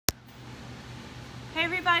Hey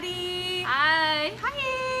everybody! Hi!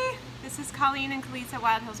 Hi! This is Colleen and Callies at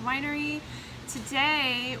Wild Hills Winery.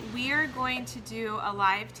 Today we are going to do a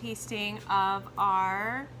live tasting of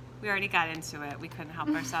our, we already got into it, we couldn't help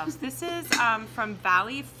ourselves. This is from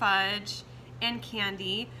Valley Fudge and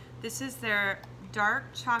Candy. This is their dark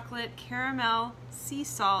chocolate caramel sea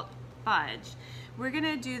salt fudge. We're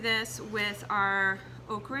gonna do this with our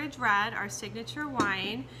Oak Ridge Red, our signature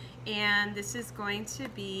wine, and this is going to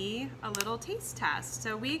be a little taste test.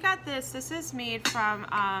 So we got this is made from,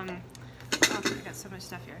 oh, I got so much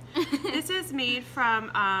stuff here. This is made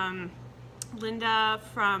from Linda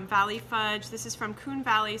from Valley Fudge. This is from Coon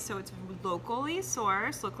Valley, so it's locally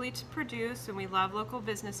sourced, locally produced, and we love local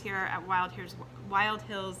business here at Wild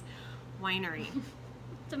Hills Winery.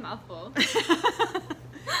 It's a mouthful.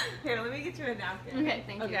 Here, let me get you a napkin. Okay,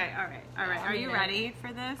 thank you. Okay, all right. Are you ready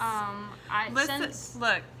for this?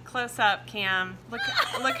 Look, close up, Cam. Look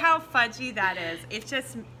how fudgy that is.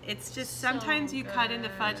 It's just sometimes you cut into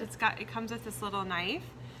fudge. It comes with this little knife.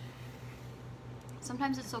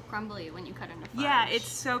 Sometimes it's so crumbly when you cut into fudge. Yeah,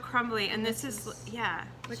 it's so crumbly, and this is yeah.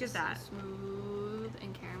 Look at that. So smooth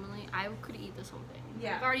and caramelly. I could eat this whole thing.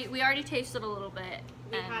 Yeah. We already tasted a little bit.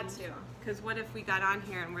 We had to, because what if we got on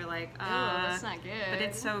here and we're like, oh, that's not good. But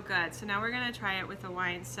it's so good. So now we're gonna try it with the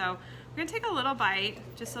wine. So we're gonna take a little bite,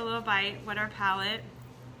 just a little bite. Wet our palate.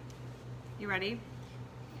 You ready?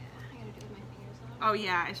 Yeah, I gotta do it with my fingers though. Oh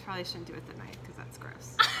yeah, I probably shouldn't do it with the knife because that's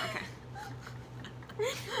gross. Okay.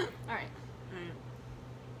 All right.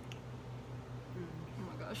 Oh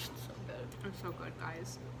my gosh, it's so good. It's so good,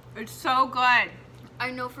 guys. It's so good. I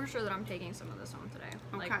know for sure that I'm taking some of this home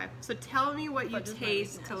today. Okay. So tell me what you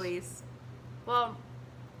taste, Callies. Well,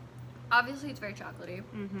 obviously it's very chocolatey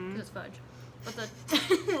because it's fudge,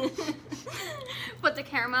 but the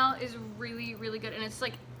caramel is really, really good, and it's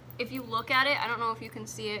like, if you look at it, I don't know if you can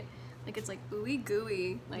see it, like it's like ooey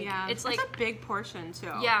gooey. Like, yeah, it's like like a big portion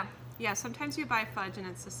too. Yeah. Yeah. Sometimes you buy fudge and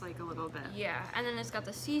it's just like a little bit. Yeah, and then it's got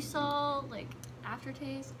the sea salt like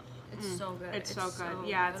aftertaste. It's so good. It's so good.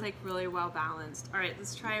 Yeah, it's like really well balanced. All right,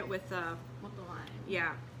 let's try it with the wine.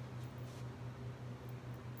 Yeah.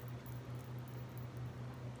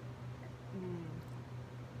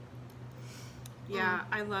 Yeah,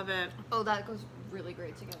 I love it. Oh, that goes really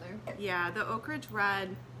great together. Yeah, the Oak Ridge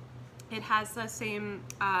Red, it has the same,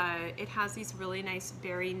 it has these really nice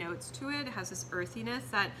berry notes to it. It has this earthiness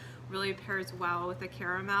that really pairs well with the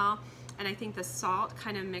caramel. And I think the salt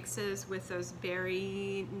kind of mixes with those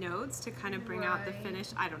berry notes to kind of bring out the finish.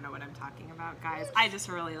 I don't know what I'm talking about, guys. I just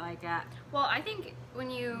really like it. Well, I think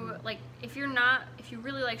when you, like, if you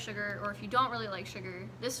really like sugar, or if you don't really like sugar,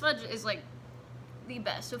 this fudge is like the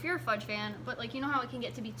best. So if you're a fudge fan, but like, you know how it can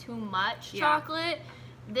get to be too much chocolate,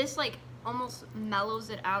 this like almost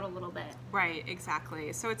mellows it out a little bit. Right,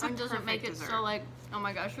 exactly. So it's a perfect doesn't make it dessert. So like, oh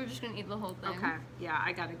my gosh, we're just gonna eat the whole thing. Okay, yeah,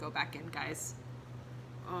 I gotta go back in, guys.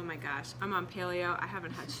 Oh my gosh, I'm on paleo. I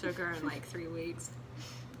haven't had sugar in like 3 weeks.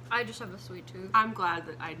 I just have a sweet tooth. I'm glad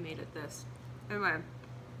that I'd made it this. Anyway,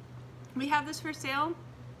 we have this for sale.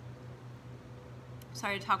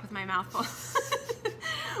 Sorry to talk with my mouth full.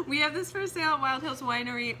 We have this for sale at Wild Hills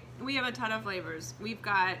Winery. We have a ton of flavors. We've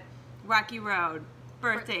got Rocky Road,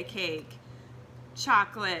 birthday cake,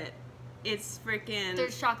 chocolate. It's freaking...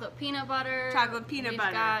 There's chocolate peanut butter. Chocolate peanut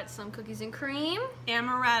butter. We've got some cookies and cream.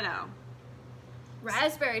 Amaretto.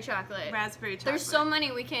 Raspberry chocolate. Raspberry chocolate. There's so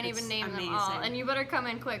many we can't even name them all. And you better come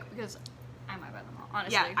in quick because I might buy them all,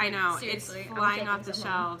 honestly. Yeah, I know. Seriously, it's flying off the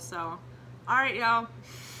shelves, so. All right, y'all.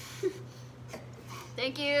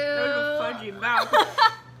 Thank you. There's a fudgy mouth.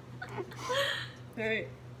 Hey.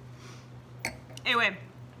 Anyway,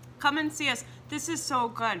 come and see us. This is so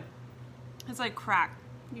good. It's like crack.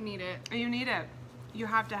 You need it. You need it. You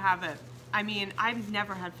have to have it. I mean, I've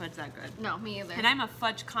never had fudge that good. No, me either. And I'm a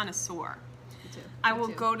fudge connoisseur. Me too. I will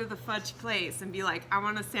go to the fudge place and be like, I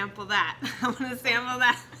want to sample that. I want to sample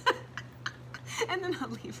that. And then I'll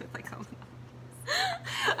leave with like a little.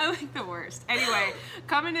 I'm like the worst. Anyway,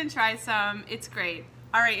 come in and try some. It's great.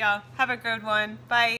 All right, y'all. Have a good one. Bye.